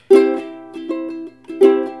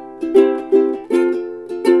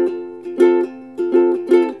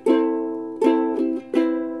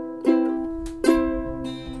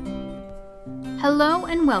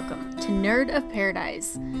welcome to Nerd of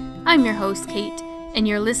Paradise. I'm your host, Kate, and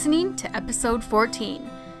you're listening to episode 14.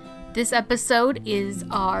 This episode is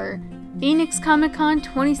our Phoenix Comic Con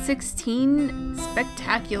 2016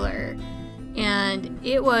 Spectacular, and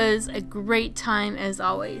it was a great time as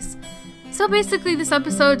always. So basically this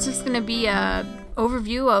episode's just going to be a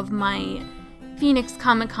overview of my Phoenix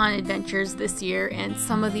Comic Con adventures this year and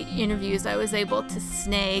some of the interviews I was able to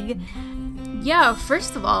snag. Yeah,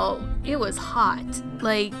 first of all, it was hot.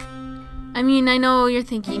 I know you're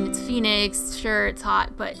thinking it's Phoenix, sure it's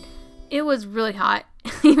hot, but it was really hot.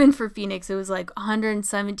 Even for Phoenix, it was like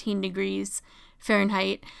 117 degrees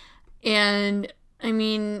Fahrenheit. And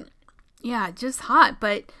just hot,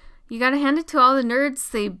 but you gotta hand it to all the nerds.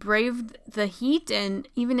 They braved the heat, and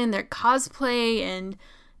even in their cosplay and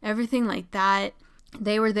everything like that,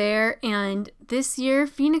 they were there. And this year,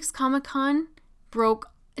 Phoenix Comic Con broke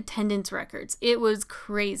attendance records. It was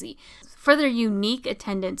crazy. For their unique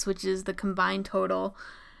attendance, which is the combined total,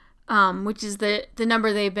 which is the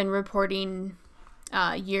number they've been reporting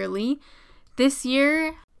yearly, this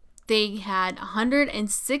year they had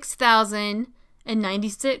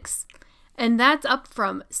 106,096, and that's up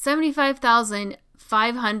from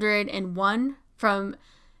 75,501 from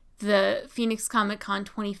the Phoenix Comic Con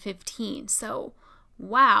 2015. So,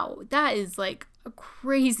 wow, that is like a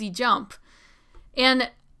crazy jump.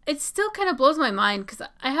 And it still kind of blows my mind because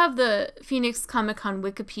I have the Phoenix Comic Con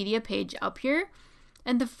Wikipedia page up here,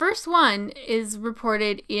 and the first one is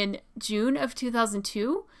reported in June of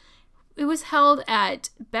 2002. It was held at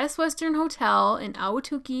Best Western Hotel in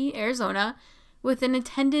Ahwatukee, Arizona, with an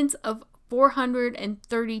attendance of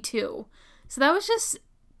 432. So that was just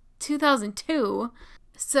 2002.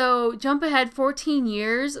 So jump ahead 14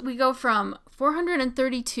 years, we go from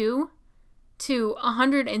 432 to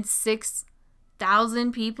 106,000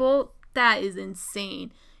 people. That is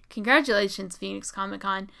insane. Congratulations, Phoenix Comic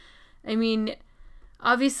Con.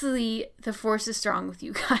 Obviously, the force is strong with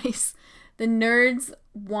you guys. The nerds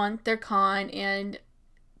want their con, and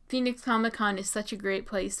Phoenix Comic Con is such a great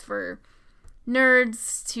place for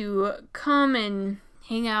nerds to come and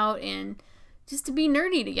hang out and just to be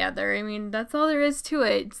nerdy together. That's all there is to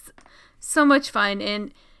it. It's so much fun.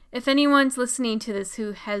 And if anyone's listening to this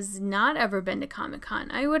who has not ever been to Comic Con,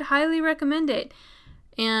 I would highly recommend it.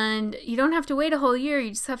 And you don't have to wait a whole year.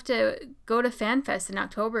 You just have to go to FanFest in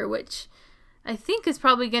October, which I think is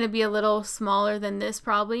probably going to be a little smaller than this,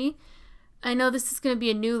 probably. I know this is going to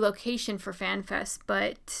be a new location for FanFest,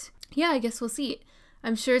 but yeah, I guess we'll see.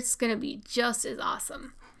 I'm sure it's going to be just as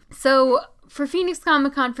awesome. So for Phoenix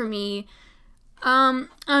Comic Con for me,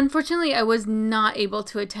 unfortunately, I was not able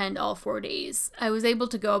to attend all 4 days. I was able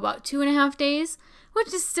to go about 2.5 days,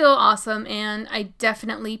 which is still awesome, and I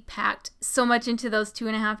definitely packed so much into those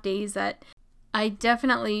 2.5 days that I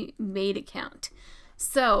definitely made it count.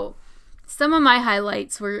 So some of my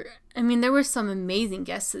highlights were, there were some amazing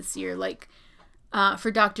guests this year, for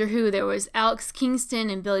Doctor Who, there was Alex Kingston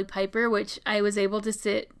and Billy Piper, which I was able to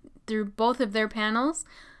sit through both of their panels.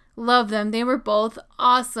 Love them. They were both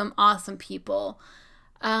awesome, awesome people.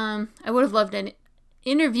 I would have loved an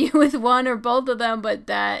interview with one or both of them, but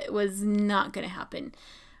that was not going to happen.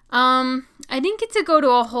 I didn't get to go to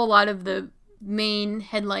a whole lot of the main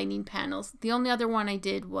headlining panels. The only other one I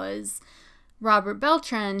did was Robert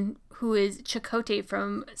Beltran, who is Chakotay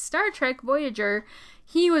from Star Trek Voyager.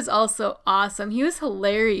 He was also awesome. He was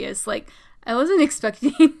hilarious. I wasn't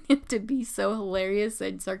expecting him to be so hilarious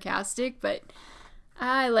and sarcastic, but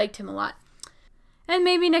I liked him a lot. And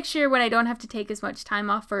maybe next year when I don't have to take as much time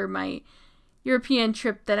off for my European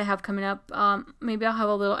trip that I have coming up, maybe I'll have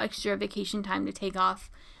a little extra vacation time to take off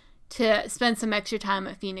to spend some extra time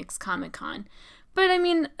at Phoenix Comic Con. But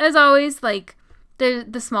as always,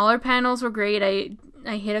 the smaller panels were great. I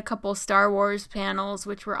hit a couple Star Wars panels,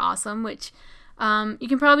 which were awesome, which you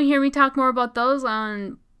can probably hear me talk more about those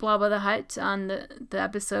on Blah Blah the Hut, on the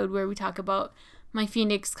episode where we talk about my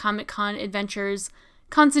Phoenix Comic Con adventures,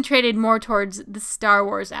 concentrated more towards the Star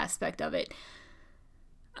Wars aspect of it.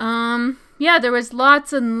 There was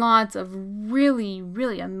lots and lots of really,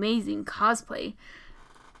 really amazing cosplay.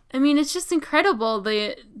 It's just incredible,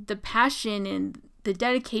 the passion and the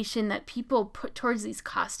dedication that people put towards these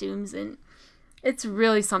costumes, and it's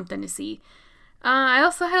really something to see. I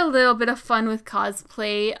also had a little bit of fun with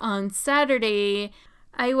cosplay on Saturday.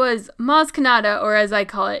 I was Maz Kanata, or as I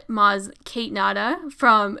call it, Maz Kate Nada,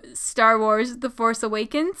 from Star Wars The Force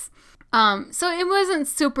Awakens. So it wasn't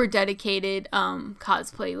super dedicated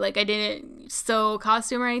cosplay. I didn't sew a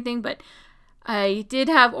costume or anything, but I did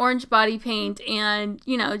have orange body paint and,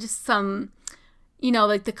 just some,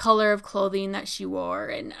 the color of clothing that she wore.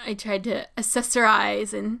 And I tried to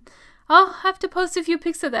accessorize and I'll have to post a few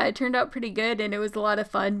pics of that. It turned out pretty good, and it was a lot of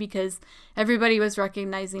fun because everybody was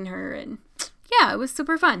recognizing her, and yeah, it was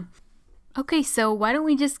super fun. Okay, so why don't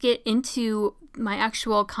we just get into my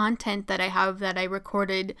actual content that I have that I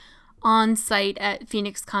recorded on site at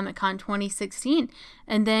Phoenix Comic Con 2016,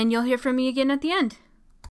 and then you'll hear from me again at the end.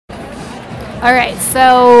 All right,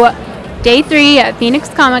 so day 3 at Phoenix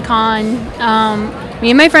Comic Con. Me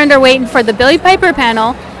and my friend are waiting for the Billie Piper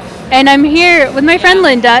panel, and I'm here with my friend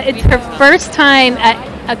Linda. It's her first time at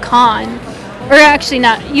a con, or actually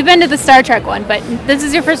not. You've been to the Star Trek one, but this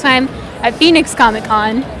is your first time at Phoenix Comic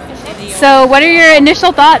Con. So what are your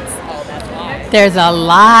initial thoughts? There's a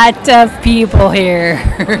lot of people here.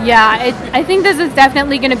 Yeah, I think this is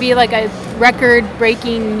definitely going to be like a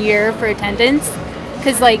record-breaking year for attendance.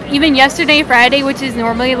 Because like even yesterday, Friday, which is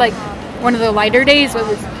normally like one of the lighter days, it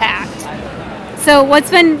was packed. So what's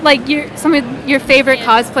been like some of your favorite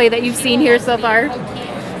cosplay that you've seen here so far?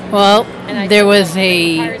 Well, there was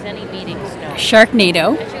a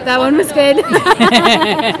Sharknado. That one was good.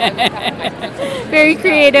 Very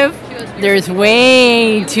creative. There's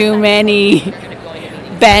way too many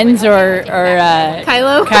Bens or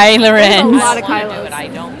Kylo. Kylo Rens. There's a lot of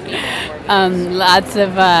Kylos. Lots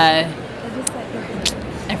of I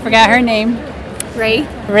forgot her name. Rey.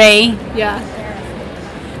 Yeah.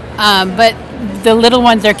 But the little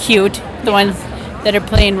ones are cute. The ones that are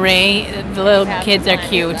playing Rey, the little kids are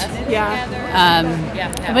cute. Yeah.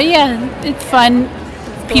 But yeah, it's fun.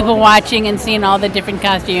 People watching and seeing all the different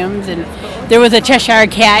costumes, and there was a Cheshire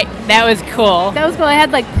cat. That was cool. That was cool. I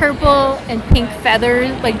had like purple and pink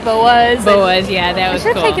feathers, like boas. Yeah, that was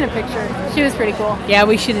cool. I should have taken a picture. She was pretty cool. Yeah,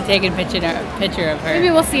 we should have taken a picture of her. Maybe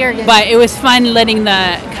we'll see her again. But it was fun letting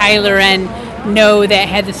the Kylo Ren know that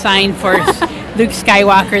had the sign for Luke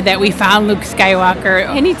Skywalker, that we found Luke Skywalker.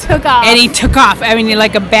 And he took off. I mean,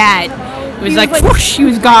 like a bat. It was like whoosh, he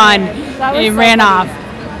was gone. And he ran off.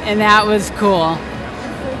 And that was cool.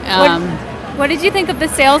 What did you think of the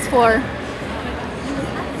sales floor?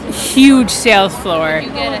 Huge sales floor.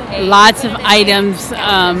 Lots of items.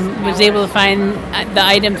 Was able to find the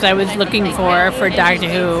items I was looking for Doctor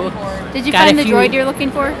Who. Did you find the droid you're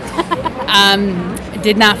looking for?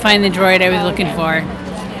 Did not find the droid I was looking for.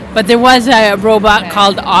 But there was a robot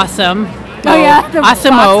called Awesome. Oh yeah, the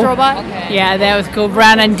Awesemo robot. Yeah, that was cool.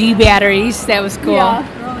 Ran on D batteries. That was cool. Yeah.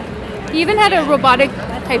 He even had a robotic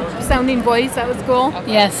type sounding voice. That was cool.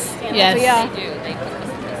 Yes. So, yeah.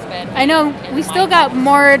 I know we still got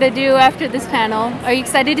more to do after this panel. Are you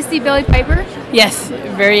excited to see Billie Piper? Yes,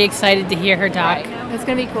 very excited to hear her talk. It's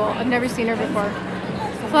gonna be cool. I've never seen her before,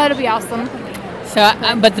 so that'll be awesome. So,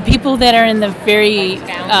 but the people that are in the very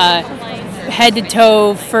head to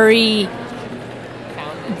toe furry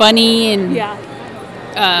bunny and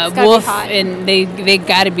wolf, and they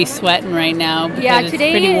got to be sweating right now because it's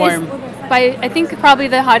pretty warm. I think probably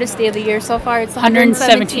the hottest day of the year so far. It's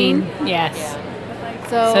 117. Yes.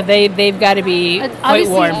 So they've got to be quite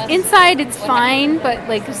warm. Inside it's fine, but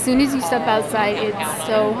like as soon as you step outside, it's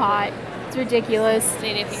so hot. It's ridiculous.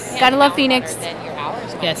 Gotta love Phoenix.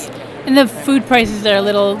 Yes. And the food prices are a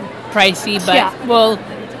little pricey, but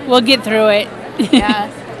we'll get through it. Yeah.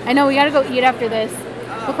 I know we gotta go eat after this.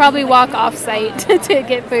 We'll probably walk off site to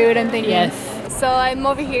get food, I'm thinking. Yes. So I'm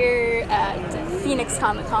over here at Phoenix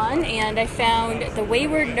Comic Con and I found the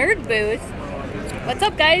Wayward Nerd booth. What's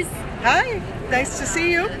up, guys? Hi. Nice to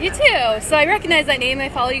see you. You too. So I recognize that name. I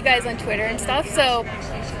follow you guys on Twitter and stuff. So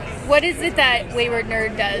what is it that Wayward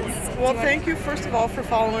Nerd does? Well, thank you, first of all, for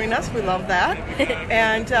following us. We love that.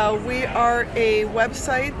 And we are a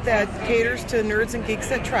website that caters to nerds and geeks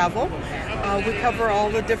that travel. We cover all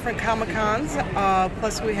the different Comic-Cons.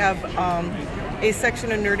 Plus we have a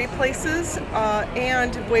section of nerdy places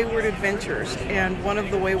and Wayward Adventures. And one of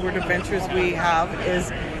the Wayward Adventures we have is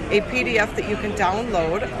a PDF that you can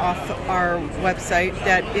download off our website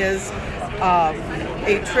that is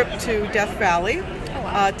a trip to Death Valley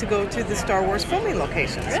to go to the Star Wars filming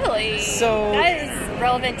locations. Really? So that is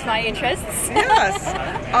relevant to my interests. Yes.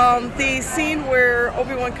 The scene where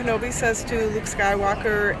Obi-Wan Kenobi says to Luke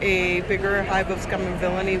Skywalker, "A bigger hive of scum and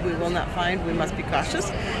villainy we will not find, we must be cautious."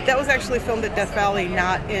 That was actually filmed at Death Valley,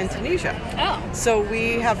 not in Tunisia. Oh. So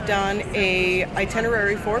we have done a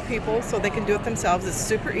itinerary for people so they can do it themselves. It's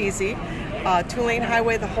super easy. 2-lane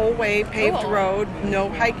highway the whole way, paved road, no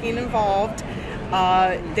hiking involved.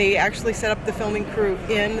 They actually set up the filming crew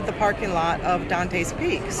in the parking lot of Dante's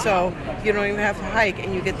Peak, so you don't even have to hike,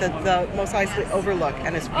 and you get the most nicely overlook,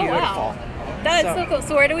 and it's beautiful. Oh, wow. That's so cool.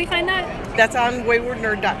 So where do we find that? That's on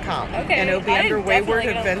waywardnerd.com. Okay. And it'll be under Wayward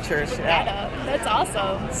Adventures. Look that up. That's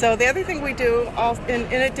awesome. So the other thing we do,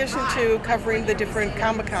 in addition to covering the different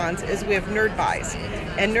Comic-Cons, is we have Nerd Buys.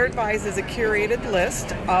 And Nerd Buys is a curated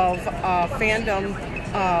list of fandom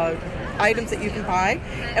items that you can buy.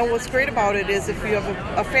 And what's great about it is if you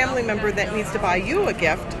have a family member that needs to buy you a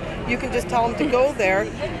gift, you can just tell them to go there.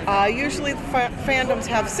 Usually the fandoms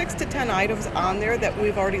have 6 to 10 items on there that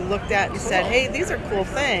we've already looked at and said, hey, these are cool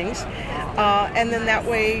things. And then that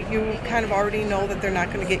way you kind of already know that they're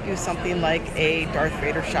not going to get you something like a Darth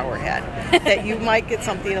Vader shower head. That you might get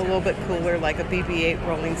something a little bit cooler like a BB-8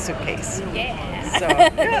 rolling suitcase. Yeah. So,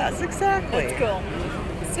 yes, exactly. That's cool.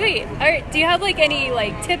 Sweet. All right. Do you have like any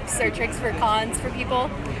like tips or tricks for cons for people?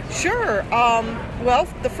 Sure. Well,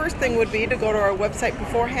 the first thing would be to go to our website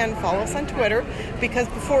beforehand, follow us on Twitter, because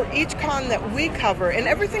before each con that we cover, and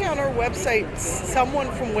everything on our website,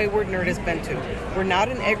 someone from Wayward Nerd has been to. We're not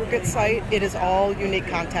an aggregate site. It is all unique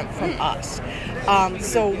content from us.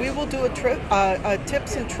 So we will do a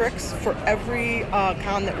tips and tricks for every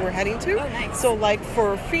con that we're heading to. Oh, nice. So like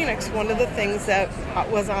for Phoenix, one of the things that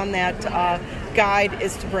was on that guide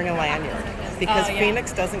is to bring a lanyard, because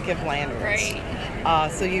Phoenix doesn't give lanyards. Right.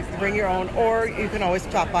 So you can bring your own, or you can always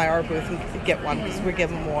stop by our booth and get one, because we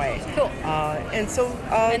give them away. Cool. And so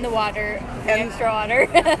And the water, extra water.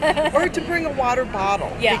 or to bring a water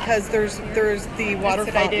bottle, because there's the water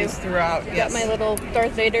That's what I fountains do. throughout. Yes. Got my little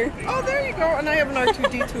Darth Vader. Oh, there you go. And I have an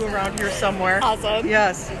R2D2 around here somewhere. Awesome.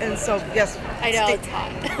 Yes. And so yes. I know, it's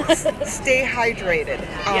hot. Stay hydrated.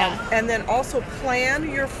 And then also plan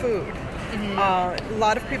your food. A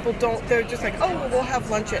lot of people don't, they're just like, oh, well, we'll have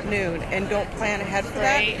lunch at noon, and don't plan ahead for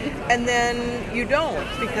that. And then you don't,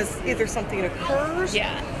 because either something occurs,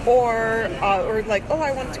 or like, oh,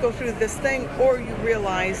 I want to go through this thing, or you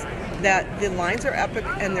realize that the lines are epic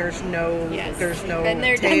and there's no Been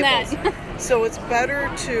there, tables. done that. So it's better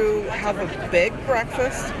to have a big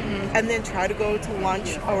breakfast and then try to go to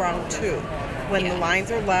lunch around 2 when the lines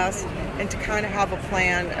are less, and to kind of have a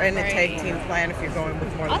plan and a tag team plan if you're going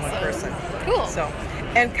with more than one person. Cool. So,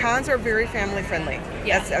 and cons are very family friendly.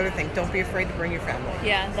 That's the other thing. Don't be afraid to bring your family.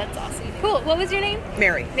 Yeah, that's awesome. Cool. What was your name?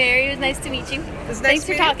 Mary. Mary, it was nice to meet you. It was Thanks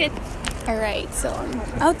nice for talking. All right, so I'm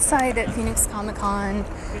outside at Phoenix Comic Con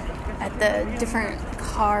at the different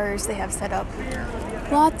cars they have set up.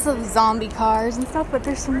 Lots of zombie cars and stuff, but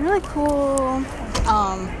there's some really cool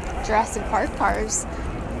Jurassic Park cars.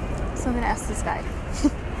 So I'm gonna ask this guy.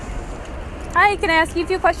 Hi, can I ask you a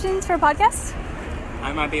few questions for a podcast?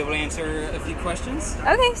 I might be able to answer a few questions.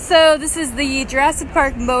 Okay, so this is the Jurassic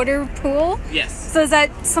Park motor pool. Yes. So is that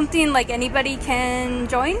something like anybody can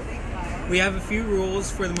join? We have a few rules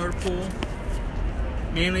for the motor pool.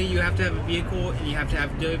 Mainly, you have to have a vehicle and you have to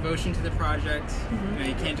have devotion to the project. You know,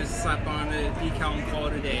 you can't just slap on a decal and call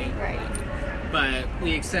it a day. Right. But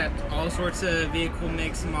we accept all sorts of vehicle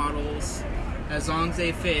makes and models as long as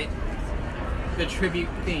they fit the tribute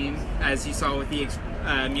theme, as you saw with the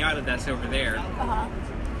Miata that's over there.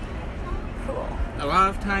 Cool. A lot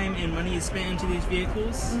of time and money is spent into these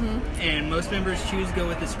vehicles, and most members choose to go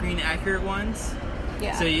with the screen accurate ones.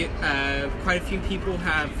 Yeah. So you, quite a few people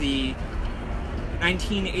have the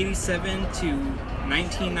 1987 to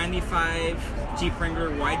 1995 Jeep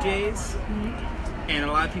Wrangler YJs, and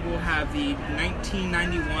a lot of people have the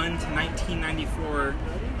 1991 to 1994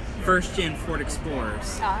 first gen Ford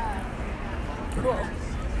Explorers. Cool.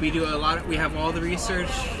 We do we have all the research,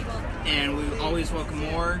 and we always welcome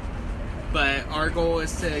more, but our goal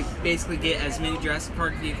is to basically get as many Jurassic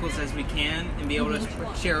Park vehicles as we can and be able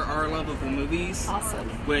to share our love of the movies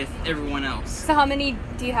with everyone else. So how many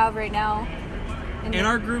do you have right now? In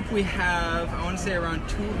our group we have, I want to say, around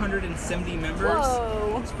 270 members.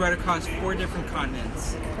 Whoa. Spread across 4 different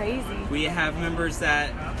continents. Crazy. We have members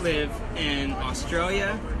that live in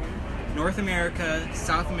Australia, North America,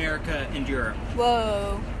 South America, and Europe.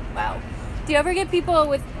 Whoa. Wow. Do you ever get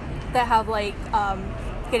people that have like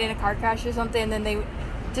get in a car crash or something, and then they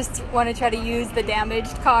just want to try to use the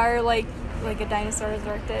damaged car like a dinosaur has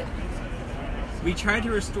wrecked it? We try to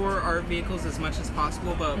restore our vehicles as much as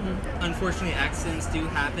possible, but unfortunately accidents do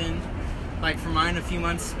happen. Like for mine a few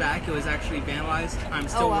months back, it was actually vandalized. I'm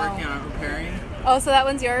still working on repairing. Oh, so that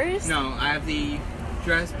one's yours? No, I have the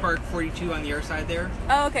Jurassic Park 42 on the other side there.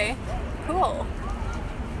 Oh, okay. Cool.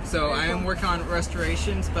 So I am working on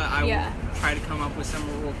restorations, but I will try to come up with some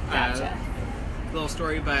little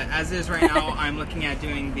story. But as is right now, I'm looking at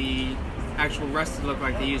doing the actual rusted look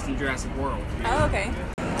like they used in Jurassic World. Oh, okay.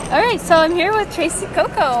 All right, so I'm here with Tracy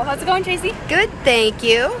Coco. How's it going, Tracy? Good, thank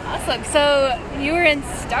you. Awesome. So you were in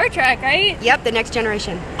Star Trek, right? Yep, The Next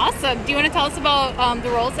Generation. Awesome. Do you want to tell us about the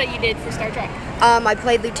roles that you did for Star Trek? I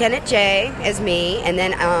played Lieutenant J as me, and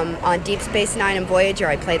then on Deep Space Nine and Voyager,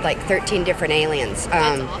 I played like 13 different aliens.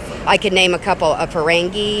 That's awesome. I could name a couple: a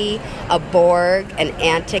Ferengi, a Borg, an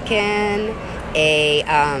Antikin, a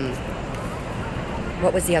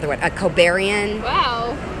what was the other one? A Kobarian.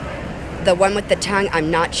 Wow. The one with the tongue,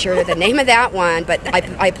 I'm not sure the name of that one, but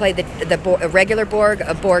I played a regular Borg,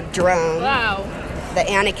 a Borg drone. Wow. The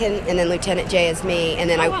Anakin, and then Lieutenant J as me, and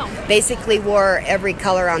then wow. I basically wore every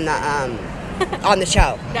color on the on the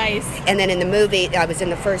show. Nice. And then in the movie, I was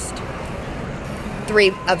in the first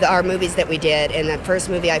 3 of our movies that we did. In the first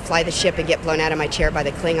movie, I fly the ship and get blown out of my chair by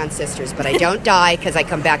the Klingon sisters, but I don't die because I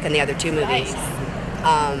come back in the other 2 movies. Nice.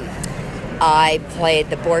 I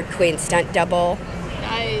played the Borg Queen stunt double.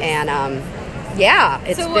 Nice. And yeah,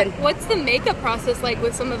 it's so been. What's the makeup process like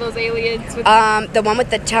with some of those aliens? The one with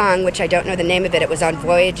the tongue, which I don't know the name of it, it was on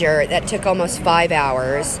Voyager. That took almost 5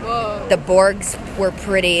 hours. Whoa. The Borgs were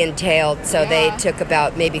pretty entailed, so they took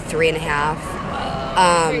about maybe 3.5.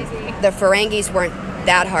 Crazy. The Ferengis weren't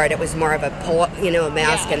that hard. It was more of a pull, a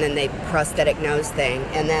mask, Yeah. and then the prosthetic nose thing.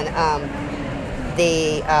 And then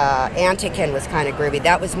the Antikin was kind of groovy.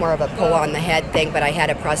 That was more of a pull on the head thing, but I had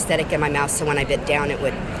a prosthetic in my mouth, so when I bit down, it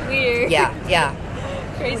would. Weird. Yeah.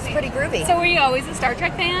 Crazy. It's pretty groovy. So were you always a Star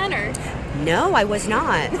Trek fan, or? No, I was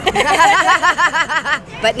not.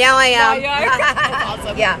 But now I am. Now you are? That's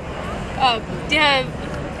awesome. Yeah. Do you have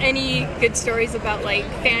any good stories about like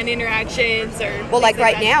fan interactions or? Well, like things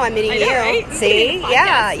right that? now, I'm meeting I know, you. right? See?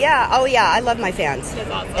 Podcast. Yeah. Oh, yeah. I love my fans.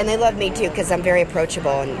 That's awesome. And they love me too because I'm very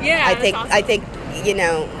approachable. And Yeah, I that's think awesome. I think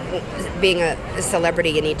being a celebrity,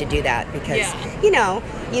 you need to do that because you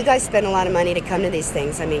guys spend a lot of money to come to these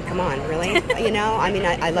things. I mean, come on, really? I mean,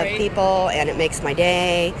 I love Right. people, and it makes my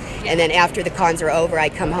day. And then after the cons are over, I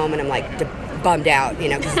come home and I'm like bummed out,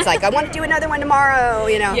 because it's like I want to do another one tomorrow.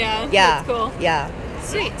 Yeah, that's cool. Yeah.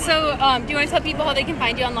 Sweet. So, do you want to tell people how they can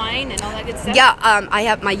find you online and all that good stuff? Yeah, I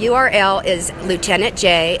have my URL is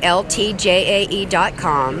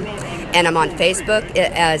lieutenantjltjae.com, and I'm on Facebook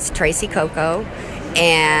as Tracy Coco,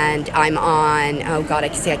 and I'm on I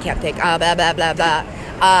can't think blah blah blah blah.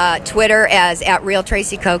 Twitter as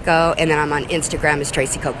 @RealTracyCoco, and then I'm on Instagram as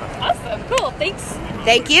Tracy Coco. Awesome. Cool. Thanks.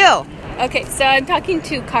 Thank you. Okay, so I'm talking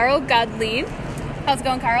to Carl Gottlieb. How's it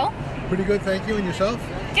going, Carl? Pretty good, thank you. And yourself?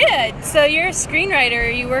 Good. So you're a screenwriter.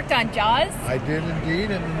 You worked on Jaws. I did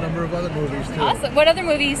indeed, and a number of other movies too. Awesome. What other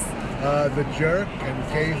movies? The Jerk and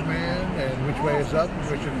Caveman and Which Way Is Up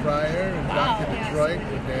with Richard Pryor and Wow. Dr. Detroit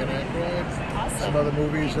with Dan Aykroyd. Awesome. Some other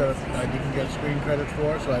movies that I didn't get screen credit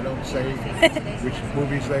for, so I don't say which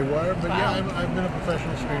movies they were. But yeah, I've been a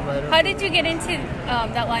professional screenwriter. How did you get into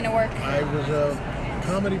that line of work? I was a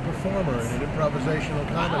comedy performer in an improvisational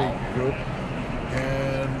comedy group,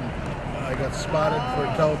 and I got spotted for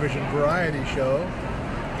a television variety show,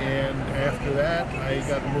 and after that I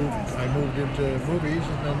moved into movies,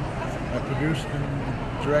 and then I produced and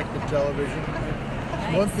directed television.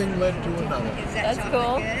 One thing led to another. That's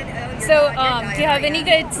cool. So, do you have any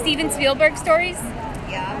good Steven Spielberg stories?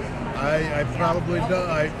 I probably do.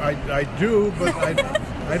 I do, but I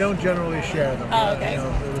don't generally share them. Oh, okay.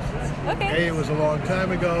 Okay. A, it was a long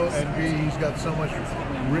time ago, and B, he's got so much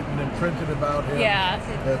written and printed about him that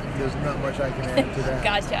there's not much I can add to that.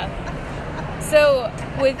 Gotcha. So,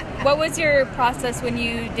 what was your process when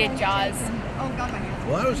you did Jaws?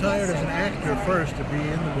 Well, I was hired as an actor first to be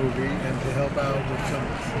in the movie and to help out with some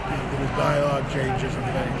little dialogue changes and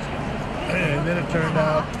things. And then it turned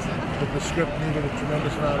out that the script needed a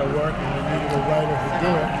tremendous amount of work and we needed a writer to do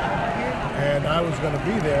it. And I was going to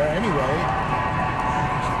be there anyway.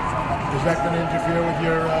 Is that going to interfere with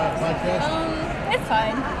your podcast? It's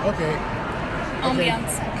fine. Okay.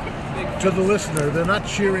 Ambiance. To the listener, they're not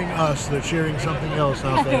cheering us, they're cheering something else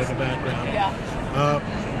out there in the background. Yeah.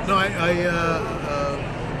 No, I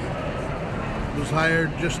was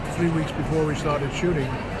hired just 3 weeks before we started shooting,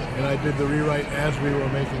 and I did the rewrite as we were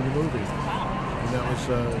making the movie. And that was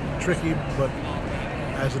tricky, but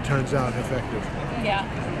as it turns out, effective. Yeah.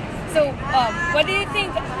 So, what do you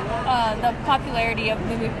think the popularity of the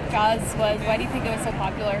movie Jaws was? Why do you think it was so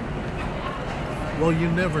popular? Well, you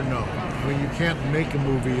never know. I mean, you can't make a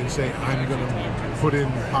movie and say, I'm going to put in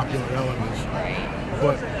popular elements. Right.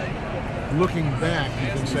 But looking back, you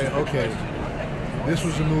can say, okay, this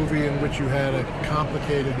was a movie in which you had a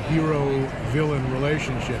complicated hero-villain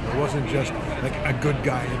relationship. It wasn't just like a good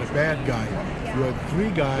guy and a bad guy. You had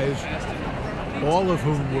 3 guys, all of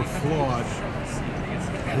whom were flawed,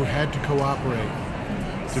 who had to cooperate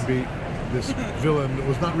to be this villain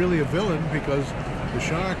was not really a villain because the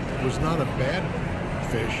shark was not a bad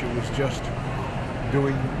fish. It was just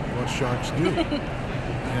doing what sharks do.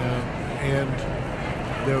 And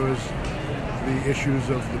there was the issues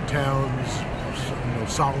of the town's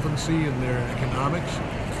solvency and their economics,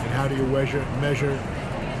 and how do you measure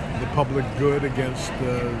the public good against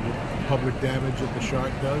the public damage that the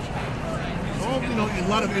shark does. All, a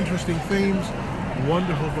lot of interesting themes,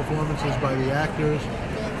 wonderful performances by the actors,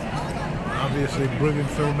 obviously brilliant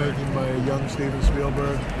filmmaking by a young Steven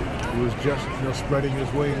Spielberg who was just spreading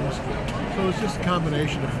his wings. So it's just a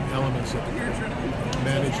combination of elements that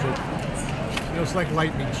managed to, it's like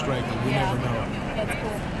lightning striking, you never know. That's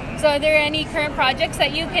cool. So are there any current projects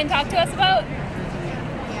that you can talk to us about?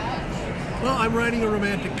 Well, I'm writing a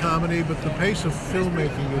romantic comedy, but the pace of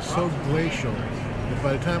filmmaking is so glacial that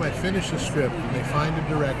by the time I finish the script and they find a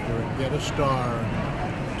director and get a star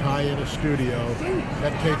and tie in a studio,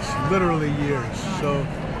 that takes literally years. So,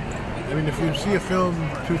 I mean, if you see a film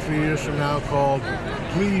 2-3 years from now called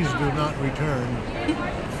Please Do Not Return,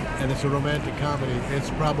 and it's a romantic comedy, it's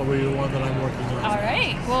probably the one that I'm working on. All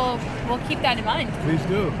right. Well, we'll keep that in mind. Please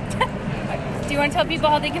do. Do you want to tell people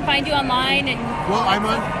how they can find you online? Well, I'm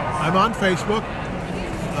on Facebook.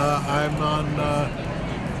 I'm on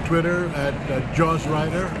Twitter at Jaws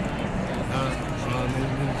Writer.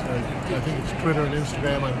 I think it's Twitter and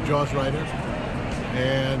Instagram. I'm Jaws Writer,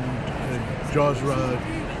 and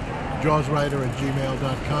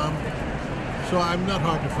JawsWriter@gmail.com. So I'm not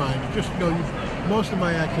hard to find. Just most of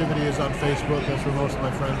my activity is on Facebook. That's where most of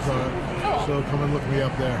my friends are. Cool. So come and look me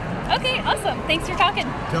up there. Okay, awesome. Thanks for talking.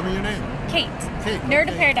 Tell me your name. Kate. Kate. Nerd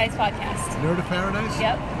of Paradise podcast. Nerd of Paradise?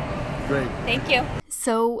 Yep. Great. Thank you.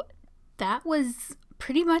 So that was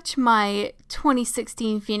pretty much my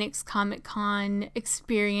 2016 Phoenix Comic Con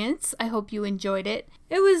experience. I hope you enjoyed it.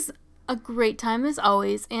 It was a great time as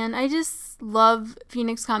always, and I just love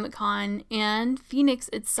Phoenix Comic Con and Phoenix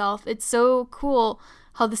itself. It's so cool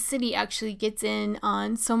how the city actually gets in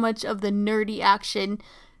on so much of the nerdy action.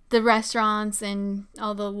 The restaurants and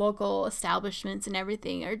all the local establishments and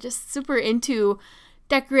everything are just super into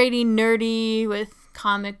decorating nerdy with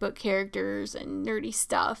comic book characters and nerdy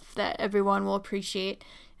stuff that everyone will appreciate.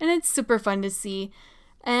 And it's super fun to see.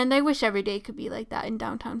 And I wish every day could be like that in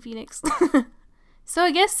downtown Phoenix. So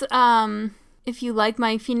I guess if you like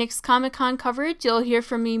my Phoenix Comic Con coverage, you'll hear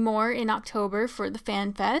from me more in October for the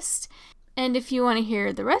Fan Fest. And if you want to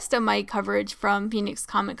hear the rest of my coverage from Phoenix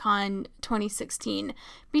Comic Con 2016,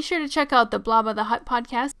 be sure to check out the Blabba the Hutt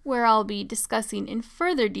podcast, where I'll be discussing in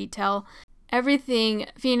further detail everything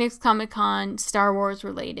Phoenix Comic Con Star Wars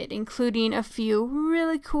related, including a few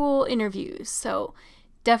really cool interviews. So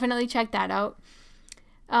definitely check that out.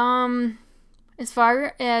 As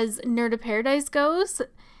far as Nerd of Paradise goes,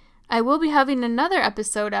 I will be having another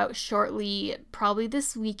episode out shortly, probably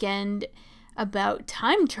this weekend, about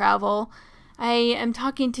time travel. I am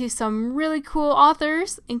talking to some really cool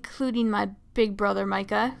authors, including my big brother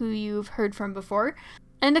Micah, who you've heard from before,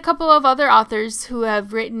 and a couple of other authors who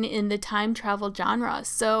have written in the time travel genre.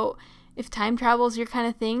 So if time travel is your kind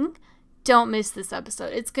of thing, don't miss this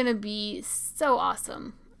episode. It's going to be so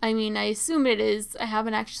awesome. I mean, I assume it is. I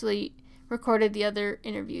haven't actually recorded the other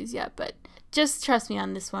interviews yet, but just trust me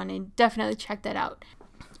on this one and definitely check that out.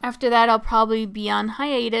 After that, I'll probably be on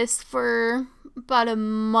hiatus for about a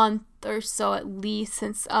month or so at least,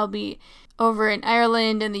 since I'll be over in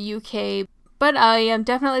Ireland and the UK. But I am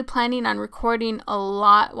definitely planning on recording a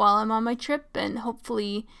lot while I'm on my trip, and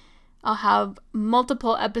hopefully I'll have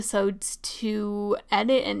multiple episodes to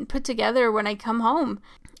edit and put together when I come home.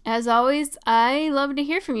 As always, I love to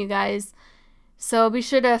hear from you guys. So be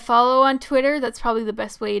sure to follow on Twitter. That's probably the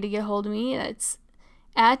best way to get a hold of me. That's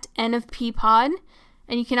at NFPpod.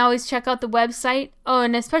 And you can always check out the website. Oh,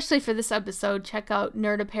 and especially for this episode, check out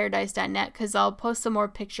nerdofparadise.net, because I'll post some more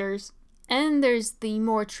pictures. And there's the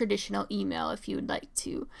more traditional email if you would like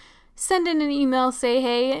to send in an email, say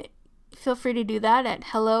hey. Feel free to do that at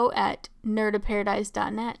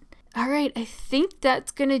hello@nerdofparadise.net. All right, I think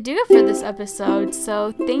that's going to do it for this episode.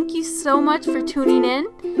 So thank you so much for tuning in.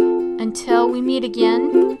 Until we meet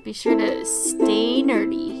again, be sure to stay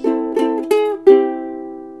nerdy.